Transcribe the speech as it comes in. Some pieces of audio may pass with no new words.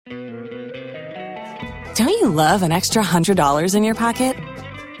Don't you love an extra $100 in your pocket?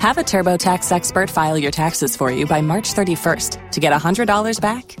 Have a TurboTax expert file your taxes for you by March 31st to get $100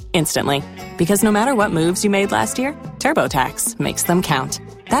 back instantly. Because no matter what moves you made last year, TurboTax makes them count.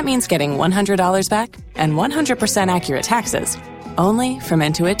 That means getting $100 back and 100% accurate taxes, only from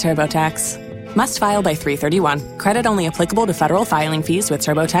Intuit TurboTax. Must file by 3/31. Credit only applicable to federal filing fees with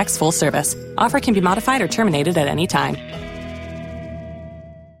TurboTax full service. Offer can be modified or terminated at any time.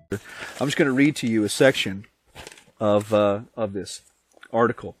 I'm just going to read to you a section of this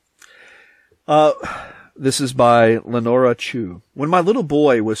article. This is by Lenora Chu. When my little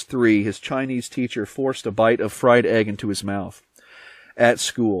boy was 3, his Chinese teacher forced a bite of fried egg into his mouth at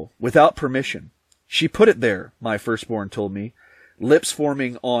school without permission. She put it there, my firstborn told me, lips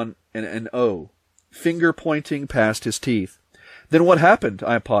forming on an O, finger pointing past his teeth. Then what happened?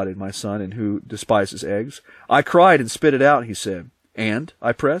 I applauded my son, and who despises eggs. I cried and spit it out, he said. And?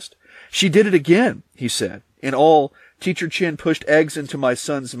 I pressed. She did it again, he said. In all, Teacher Chin pushed eggs into my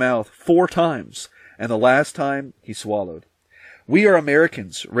son's mouth 4 times, and the last time he swallowed. We are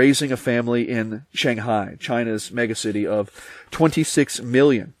Americans raising a family in Shanghai, China's megacity of 26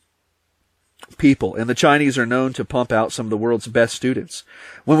 million people, and the Chinese are known to pump out some of the world's best students.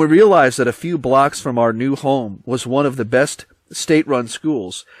 When we realized that a few blocks from our new home was one of the best state-run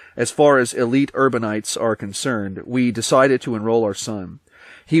schools, as far as elite urbanites are concerned, we decided to enroll our son.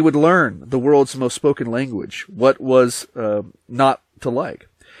 He would learn the world's most spoken language, what was not to like.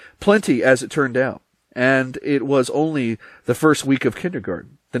 Plenty, as it turned out. And it was only the first week of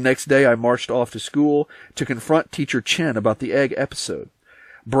kindergarten. The next day I marched off to school to confront Teacher Chen about the egg episode.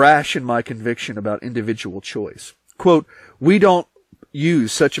 Brash in my conviction about individual choice. Quote, we don't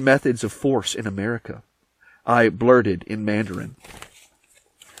use such methods of force in America, I blurted in Mandarin.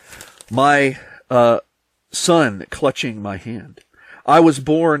 My son clutching my hand. I was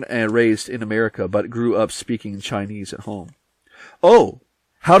born and raised in America, but grew up speaking Chinese at home. Oh,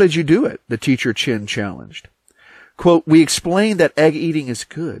 how did you do it? The Teacher Chin challenged. Quote, we explained that egg eating is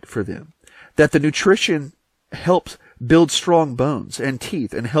good for them, that the nutrition helps build strong bones and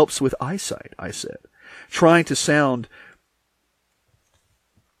teeth and helps with eyesight, I said, trying to sound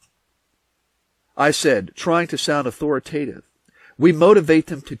authoritative. We motivate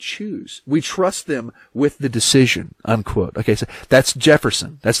them to choose. We trust them with the decision, unquote. Okay, so that's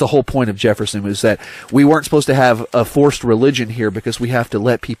Jefferson. That's the whole point of Jefferson, was that we weren't supposed to have a forced religion here because we have to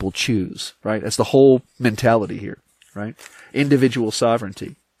let people choose, right? That's the whole mentality here, right? Individual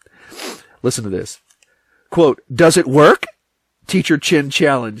sovereignty. Listen to this. Quote, does it work? Teacher Chin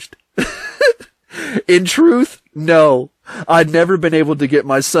challenged. In truth, no. I'd never been able to get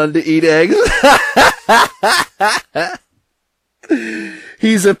my son to eat eggs.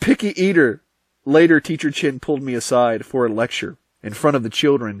 He's a picky eater. Later, Teacher Chin pulled me aside for a lecture. In front of the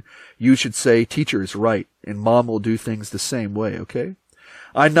children, you should say, teacher is right, and mom will do things the same way, okay?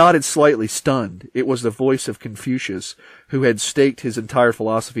 I nodded slightly, stunned. It was the voice of Confucius, who had staked his entire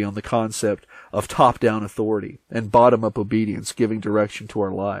philosophy on the concept of top-down authority and bottom-up obedience, giving direction to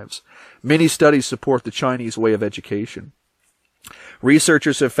our lives. Many studies support the Chinese way of education.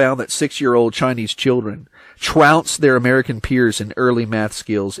 Researchers have found that 6-year-old Chinese children trounce their American peers in early math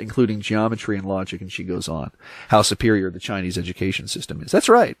skills, including geometry and logic, and she goes on, how superior the Chinese education system is. That's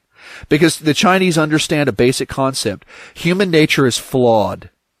right. Because the Chinese understand a basic concept. Human nature is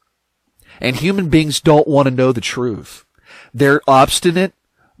flawed. And human beings don't want to know the truth. They're obstinate,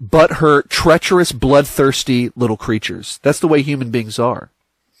 butthurt, treacherous, bloodthirsty little creatures. That's the way human beings are.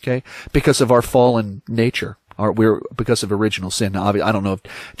 Okay? Because of our fallen nature. Because of original sin. Now, I don't know if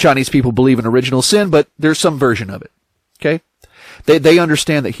Chinese people believe in original sin, but there's some version of it. Okay? They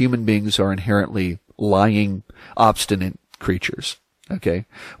understand that human beings are inherently lying, obstinate creatures. Okay?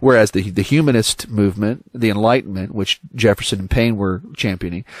 Whereas the humanist movement, the Enlightenment, which Jefferson and Paine were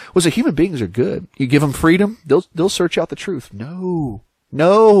championing, was that human beings are good. You give them freedom, they'll search out the truth. No.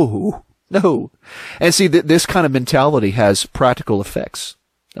 And see, this kind of mentality has practical effects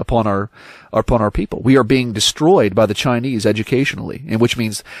upon our people. We are being destroyed by the Chinese educationally, and which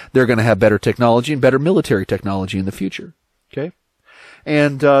means they're going to have better technology and better military technology in the future. Okay?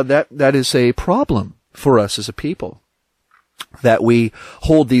 And that is a problem for us as a people, that we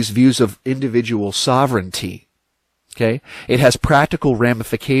hold these views of individual sovereignty. Okay? It has practical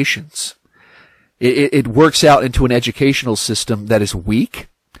ramifications. It works out into an educational system that is weak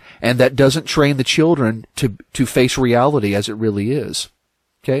and that doesn't train the children to face reality as it really is.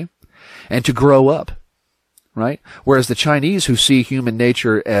 Okay? And to grow up, right? Whereas the Chinese, who see human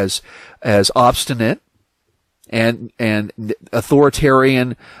nature as obstinate and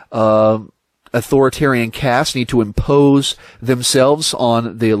authoritarian castes need to impose themselves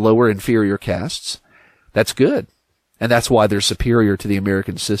on the lower inferior castes, That's good. And that's why they're superior to the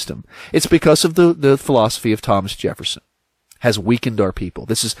American system. It's because of the philosophy of Thomas Jefferson has weakened our people.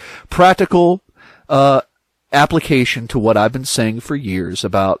 This is practical application to what I've been saying for years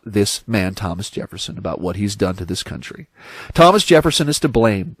about this man, Thomas Jefferson, about what he's done to this country. Thomas Jefferson is to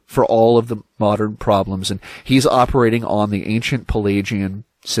blame for all of the modern problems, and he's operating on the ancient Pelagian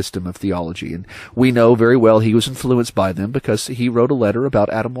system of theology. And we know very well he was influenced by them because he wrote a letter about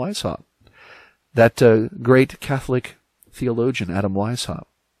Adam Weishaupt, that great Catholic theologian, Adam Weishaupt.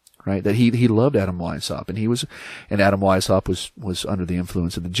 Right, that he loved Adam Weishaupt, and Adam Weishaupt was under the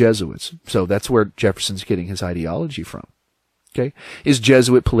influence of the Jesuits. So that's where Jefferson's getting his ideology from. Okay, is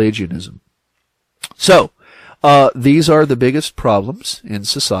Jesuit Pelagianism. So these are the biggest problems in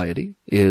society.